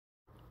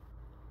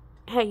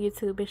Hey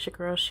YouTube, it's your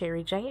girl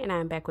Sherry J, and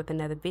I'm back with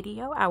another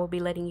video. I will be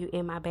letting you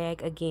in my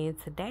bag again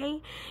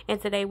today,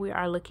 and today we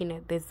are looking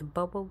at this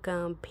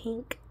bubblegum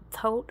pink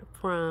tote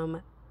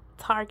from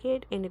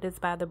Target, and it is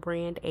by the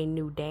brand A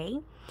New Day.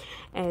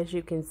 As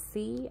you can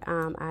see,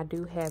 I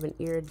do have an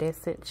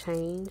iridescent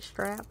chain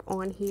strap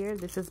on here.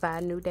 This is by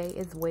A New Day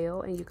as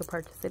well, and you can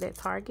purchase it at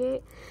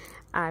Target.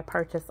 I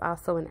purchased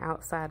also an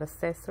outside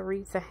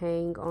accessory to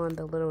hang on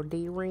the little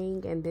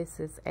D-ring, and this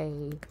is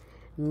a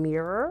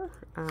mirror,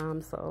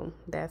 so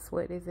that's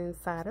what is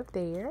inside of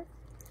there,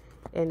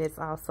 and it's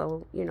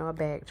also, you know, a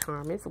bag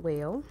charm as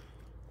well.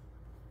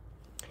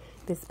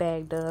 This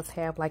bag does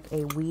have like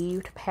a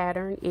weaved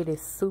pattern. It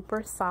is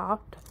super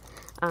soft,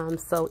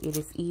 so it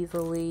is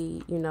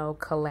easily, you know,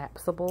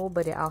 collapsible,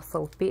 but it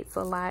also fits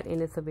a lot,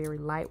 and it's a very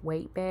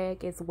lightweight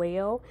bag as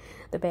well.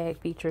 The bag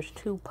features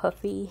two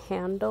puffy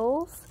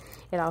handles.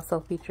 It also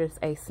features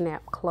a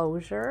snap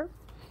closure.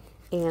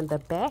 And the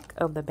back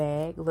of the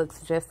bag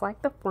looks just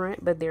like the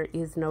front, but there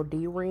is no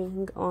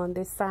D-ring on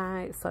this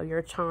side. So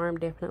your charm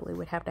definitely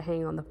would have to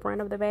hang on the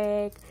front of the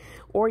bag.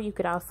 Or you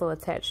could also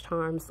attach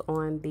charms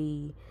on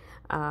the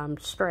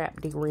strap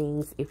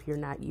D-rings if you're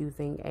not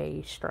using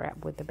a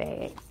strap with the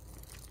bag.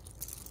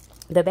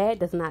 The bag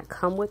does not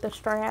come with a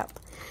strap.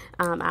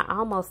 I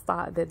almost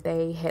thought that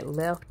they had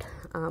left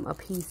a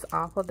piece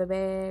off of the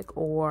bag,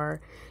 or,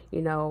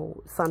 you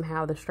know,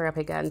 somehow the strap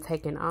had gotten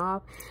taken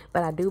off.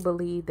 But I do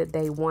believe that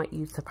they want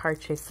you to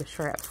purchase the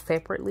straps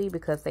separately,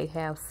 because they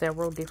have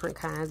several different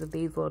kinds of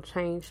these little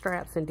chain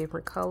straps in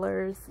different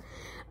colors.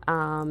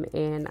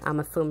 And I'm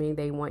assuming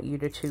they want you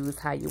to choose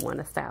how you want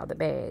to style the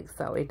bag.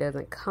 So it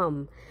doesn't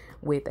come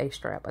with a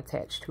strap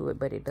attached to it,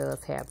 but it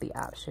does have the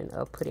option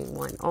of putting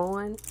one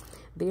on.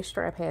 This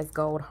strap has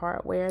gold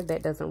hardware.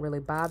 That doesn't really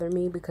bother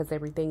me because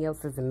everything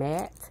else is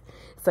matte.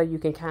 So you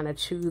can kind of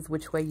choose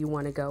which way you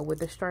want to go with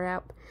the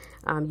strap.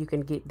 You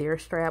can get their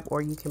strap,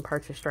 or you can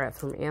purchase straps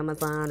from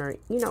Amazon, or,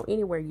 you know,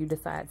 anywhere you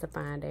decide to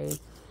find a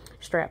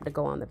strap to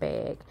go on the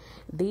bag.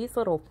 These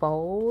little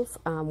folds,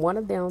 one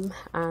of them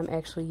I'm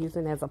actually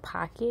using as a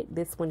pocket.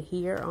 This one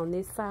here on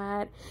this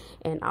side,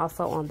 and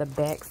also on the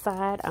back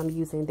side, I'm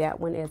using that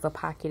one as a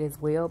pocket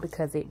as well,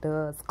 because it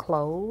does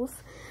close.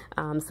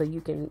 So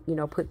you can, you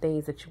know, put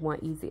things that you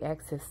want easy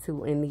access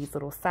to in these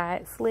little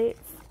side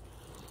slits.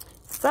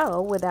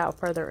 So without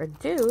further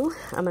ado,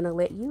 I'm going to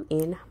let you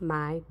in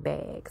my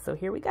bag. So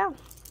here we go.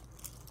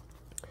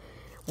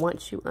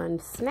 Once you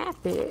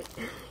unsnap it,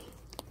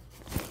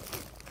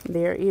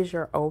 there is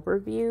your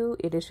overview.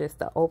 It is just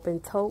the open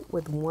tote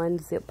with one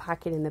zip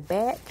pocket in the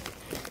back,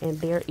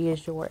 and there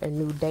is your A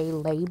New Day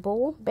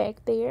label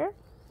back there.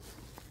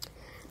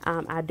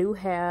 I do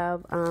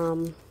have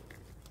a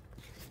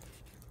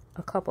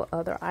couple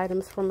other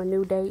items from A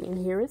New Day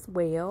in here as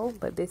well,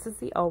 but this is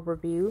the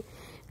overview.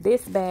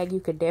 This bag,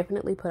 you could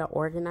definitely put an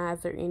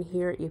organizer in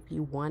here if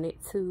you wanted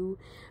to,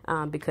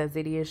 because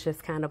it is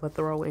just kind of a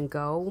throw and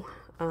go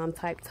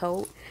type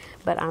tote,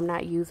 but I'm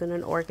not using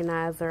an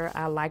organizer.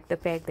 I like the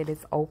fact that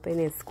it's open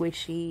and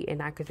squishy,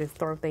 and I could just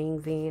throw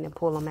things in and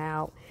pull them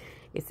out.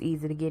 It's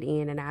easy to get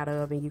in and out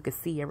of, and you can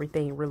see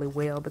everything really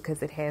well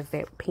because it has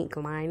that pink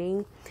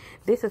lining.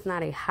 This is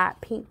not a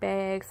hot pink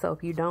bag, so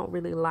if you don't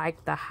really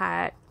like the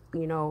hot,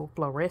 you know,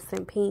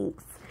 fluorescent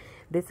pinks,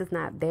 this is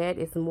not that.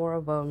 It's more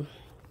of a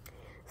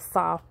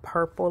soft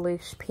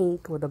purplish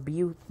pink with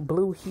a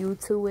blue hue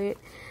to it.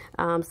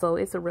 So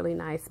it's a really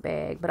nice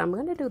bag, but I'm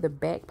going to do the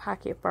back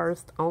pocket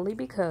first, only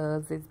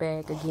because this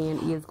bag again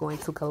is going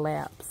to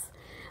collapse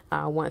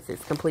once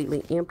it's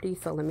completely empty.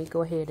 So let me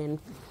go ahead and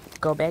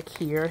go back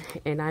here,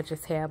 and I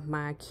just have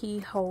my key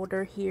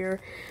holder here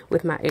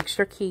with my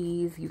extra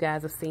keys. You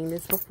guys have seen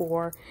this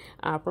before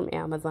from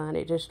Amazon.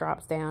 It just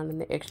drops down and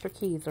the extra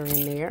keys are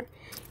in there,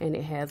 and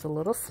it has a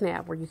little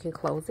snap where you can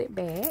close it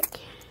back.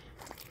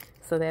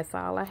 So that's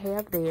all I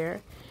have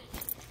there.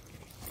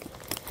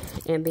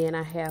 And then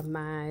I have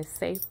my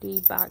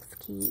safety box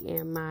key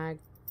and my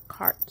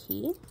cart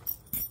key.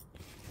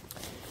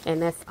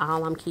 And that's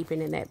all I'm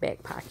keeping in that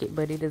back pocket.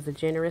 But it is a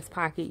generous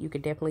pocket. You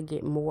could definitely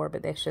get more,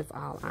 but that's just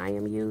all I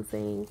am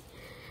using.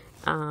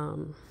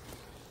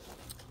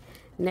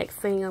 Next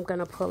thing I'm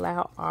going to pull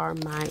out are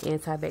my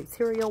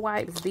antibacterial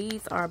wipes.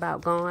 These are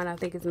about gone. I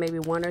think it's maybe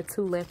one or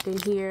two left in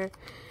here.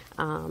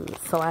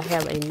 So I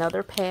have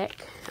another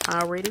pack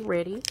already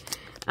ready.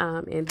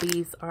 And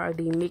these are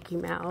the Mickey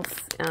Mouse,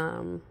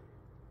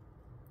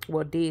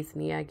 well,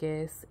 Disney, I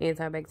guess,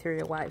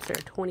 antibacterial wipes. There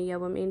are 20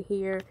 of them in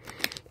here.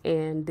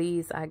 And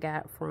these I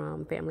got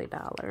from Family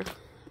Dollar.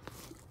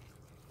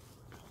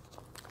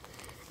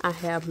 I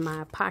have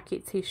my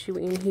pocket tissue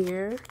in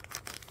here.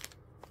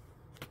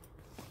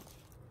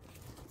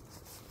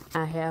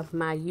 I have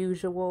my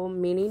usual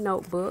mini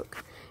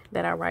notebook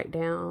that I write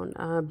down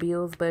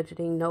bills,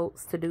 budgeting,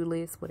 notes, to-do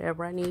lists,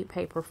 whatever I need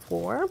paper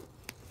for.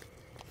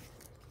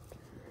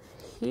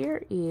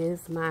 Here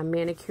is my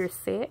manicure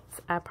set.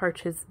 I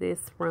purchased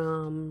this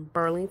from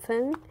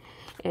Burlington,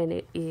 and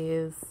it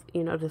is,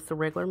 you know, just a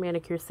regular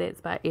manicure set.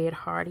 It's by Ed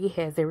Hardy.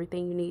 Has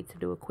everything you need to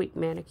do a quick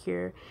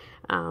manicure.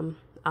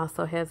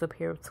 Also has a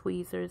pair of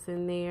tweezers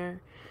in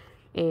there.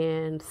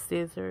 and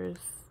scissors,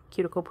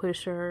 cuticle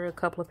pusher, a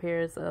couple of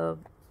pairs of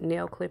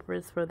nail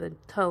clippers for the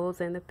toes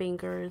and the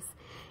fingers,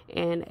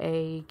 and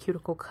a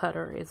cuticle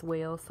cutter as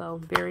well.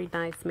 So very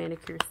nice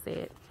manicure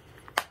set.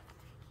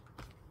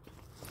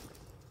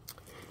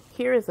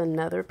 Here is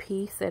another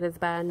piece that is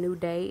by New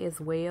Day as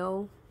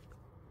well.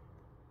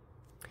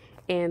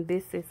 And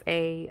this is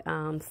a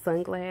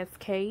sunglass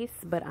case,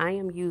 but I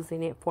am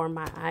using it for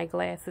my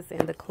eyeglasses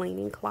and the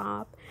cleaning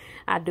cloth.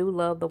 I do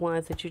love the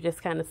ones that you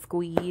just kind of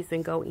squeeze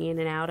and go in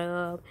and out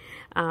of.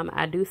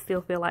 I do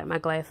still feel like my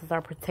glasses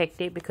are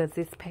protected because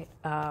this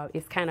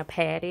is kind of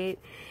padded.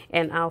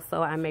 And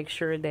also I make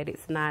sure that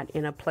it's not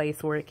in a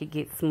place where it could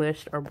get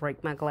smushed or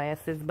break my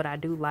glasses. But I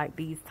do like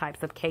these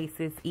types of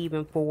cases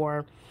even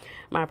for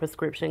my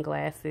prescription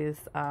glasses.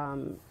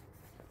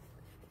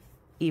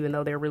 Even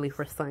though they're really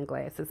for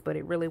sunglasses, but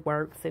it really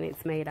works, and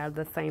it's made out of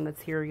the same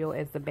material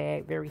as the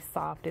bag, very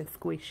soft and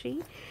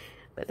squishy.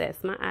 But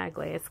that's my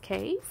eyeglass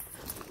case.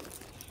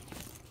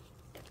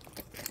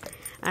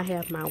 I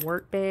have my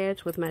work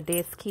badge with my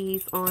desk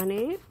keys on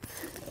it.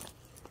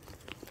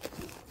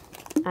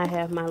 I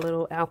have my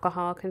little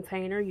alcohol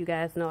container. You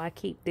guys know I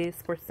keep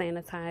this for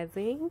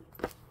sanitizing.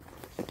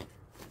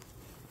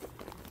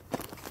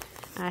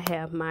 I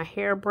have my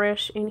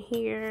hairbrush in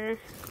here.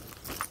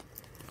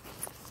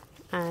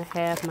 I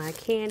have my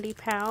candy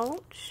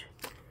pouch,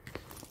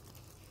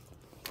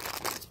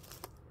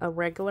 a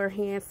regular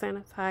hand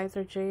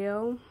sanitizer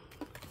gel.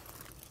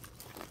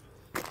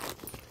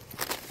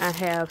 I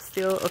have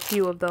still a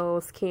few of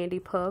those candy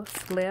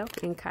puffs left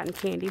in cotton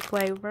candy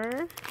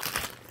flavor.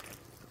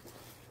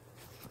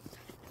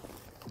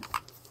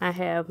 I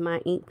have my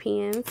ink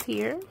pens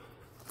here.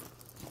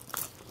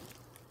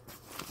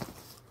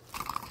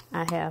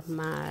 I have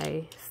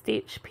my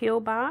Stitch Peel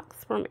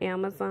Box from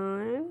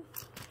Amazon.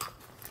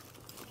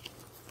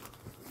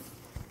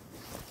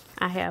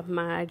 I have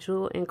my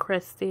jewel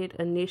encrusted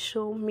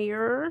initial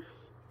mirror,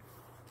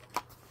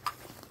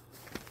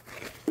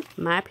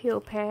 my peel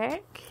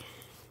pack.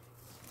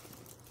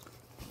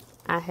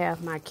 I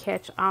have my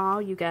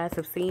catch-all. You guys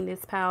have seen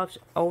this pouch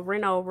over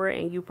and over,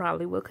 and you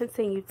probably will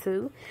continue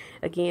to.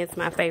 Again, it's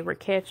my favorite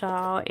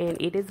catch-all,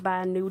 and it is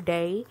by New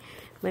Day.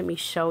 Let me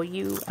show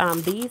you.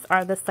 These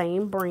are the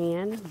same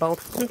brand,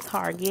 both from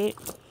Target,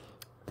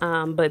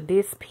 but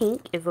this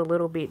pink is a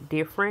little bit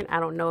different.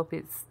 I don't know if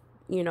it's,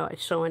 you know,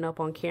 it's showing up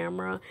on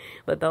camera,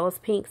 but those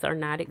pinks are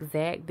not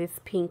exact. This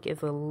pink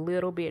is a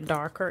little bit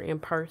darker in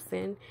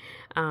person,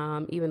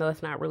 even though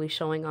it's not really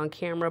showing on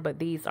camera, but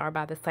these are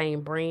by the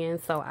same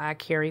brand, so I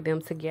carry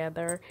them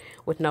together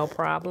with no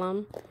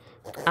problem.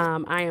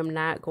 I am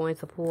not going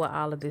to pull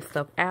all of this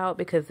stuff out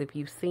because if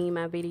you've seen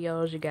my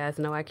videos, you guys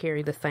know I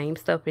carry the same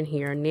stuff in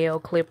here: nail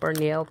clipper,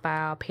 nail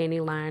file, penny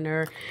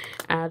liner,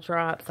 eye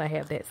drops. I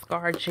have that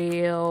scar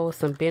gel,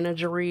 some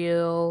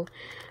Benadryl,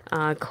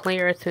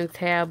 Claritin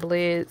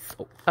tablets,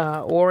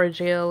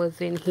 Orajel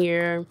is in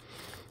here,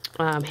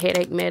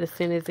 headache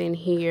medicine is in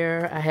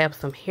here. I have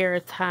some hair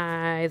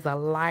ties, a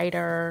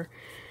lighter,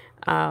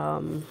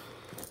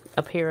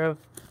 a pair of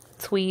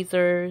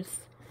tweezers,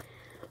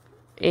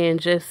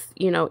 and just,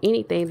 you know,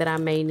 anything that I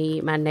may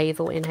need. My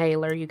nasal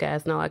inhaler, you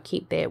guys know I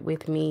keep that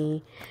with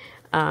me.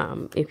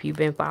 If you've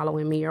been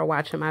following me or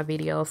watching my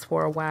videos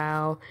for a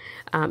while.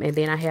 And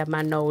then I have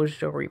my nose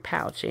jewelry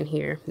pouch in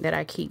here that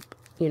I keep,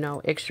 you know,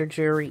 extra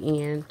jewelry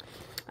in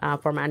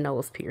for my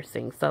nose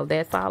piercing. So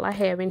that's all I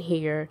have in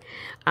here.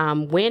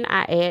 When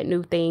I add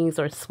new things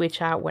or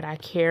switch out what I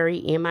carry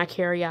in my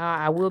carry-all,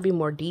 I will be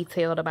more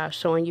detailed about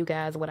showing you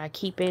guys what I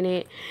keep in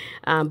it.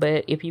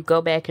 But if you go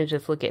back and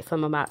just look at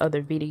some of my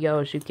other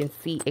videos, you can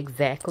see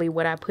exactly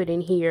what I put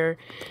in here.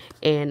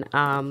 And,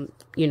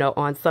 you know,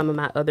 on some of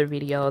my other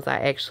videos,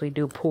 I actually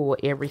do pull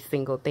every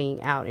single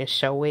thing out and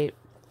show it,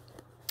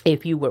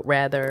 if you would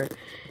rather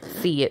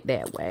see it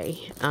that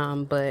way.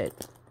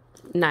 But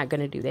not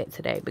going to do that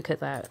today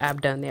because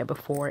I've done that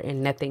before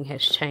and nothing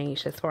has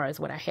changed as far as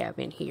what I have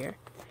in here.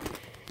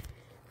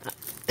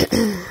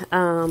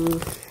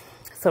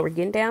 So we're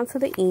getting down to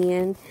the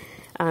end.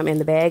 And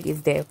the bag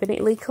is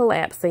definitely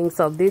collapsing.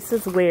 So this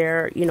is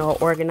where, you know, an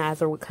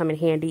organizer would come in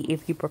handy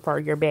if you prefer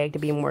your bag to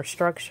be more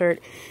structured.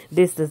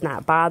 This does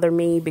not bother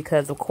me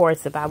because, of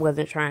course, if I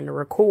wasn't trying to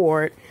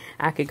record,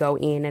 I could go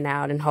in and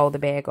out and hold the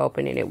bag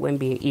open and it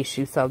wouldn't be an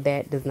issue. So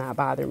that does not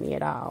bother me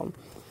at all.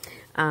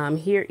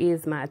 Here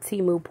is my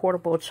Temu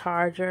portable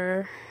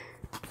charger.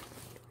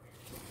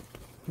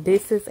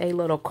 This is a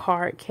little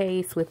card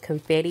case with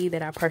confetti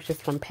that I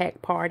purchased from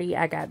Pack Party.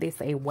 I got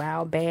this a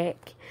while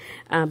back,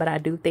 but I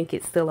do think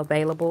it's still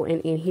available.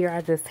 And in here,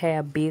 I just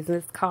have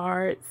business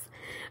cards.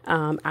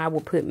 I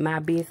will put my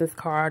business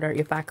card, or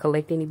if I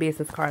collect any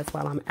business cards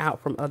while I'm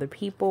out from other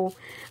people,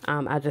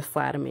 I just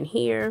slide them in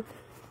here.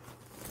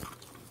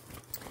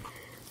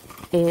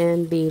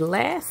 And the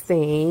last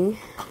thing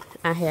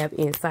I have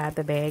inside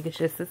the bag is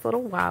just this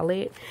little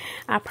wallet.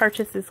 I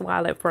purchased this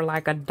wallet for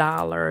like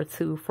 $1 or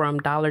 $2 from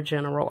Dollar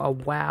General a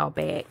while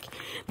back,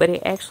 but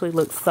it actually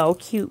looks so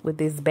cute with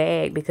this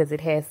bag because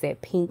it has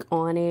that pink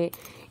on it.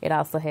 It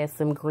also has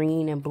some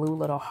green and blue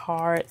little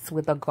hearts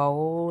with a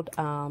gold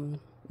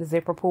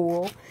zipper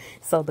pull,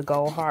 so the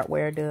gold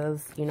hardware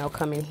does, you know,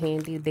 come in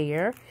handy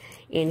there.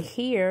 In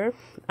here,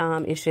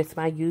 it's just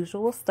my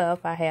usual stuff.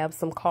 I have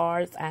some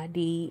cards,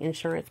 ID,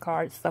 insurance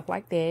cards, stuff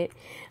like that.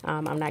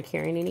 I'm not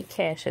carrying any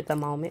cash at the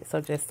moment, so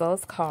just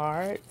those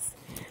cards.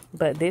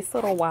 But this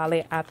little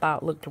wallet I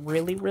thought looked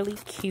really, really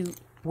cute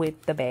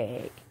with the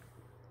bag.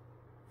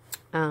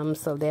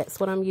 So that's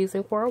what I'm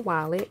using for a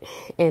wallet.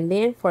 And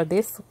then for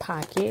this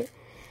pocket,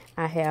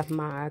 I have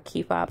my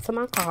key fob to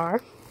my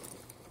car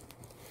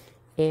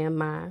and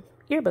my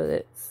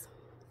earbuds.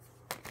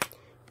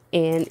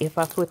 And if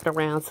I flip it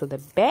around to the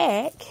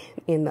back,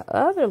 in the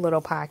other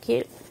little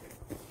pocket,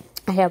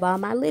 I have all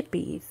my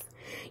lippies.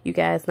 You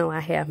guys know I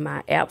have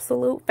my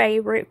absolute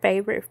favorite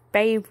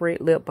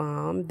lip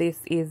balm. This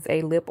is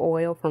a lip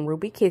oil from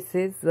Ruby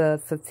Kisses,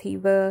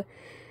 the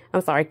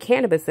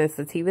cannabis and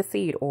sativa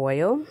seed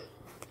oil.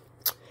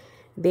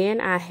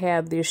 Then I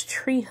have this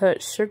Tree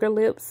Hut Sugar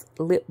Lips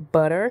lip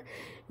butter.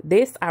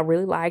 This I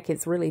really like.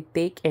 It's really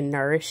thick and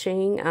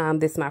nourishing.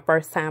 This is my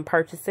first time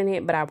purchasing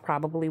it, but I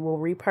probably will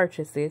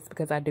repurchase this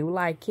because I do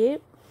like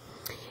it.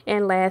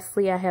 And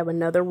lastly, I have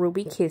another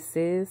Ruby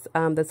Kisses,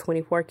 the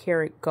 24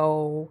 karat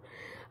gold,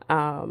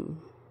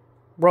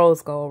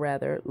 rose gold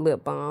rather,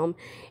 lip balm.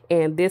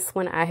 And this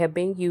one I have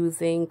been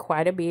using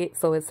quite a bit,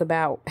 so it's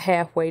about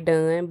halfway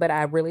done, but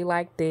I really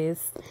like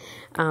this.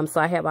 So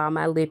I have all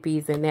my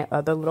lippies in that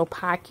other little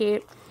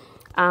pocket.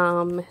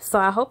 So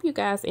I hope you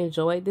guys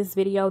enjoyed this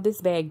video.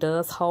 This bag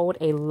does hold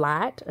a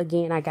lot.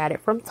 Again, I got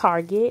it from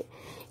Target,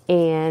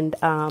 and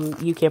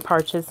you can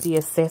purchase the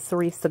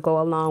accessories to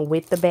go along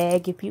with the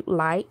bag if you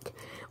like,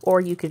 or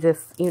you could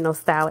just, you know,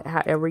 style it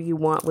however you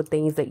want with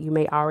things that you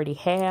may already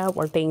have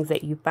or things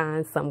that you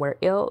find somewhere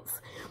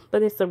else.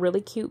 But it's a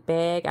really cute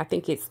bag. I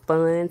think it's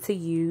fun to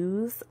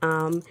use.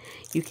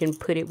 You can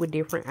put it with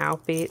different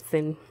outfits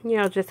and, you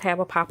know, just have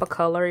a pop of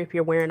color if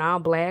you're wearing all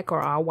black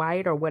or all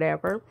white or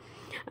whatever.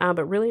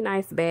 But really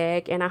nice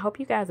bag, and I hope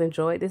you guys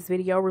enjoyed this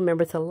video.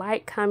 Remember to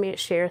like, comment,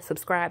 share,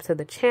 subscribe to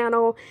the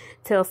channel,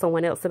 tell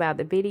someone else about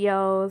the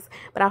videos.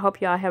 But I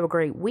hope y'all have a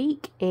great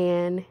week,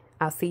 and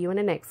I'll see you in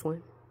the next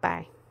one.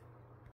 Bye.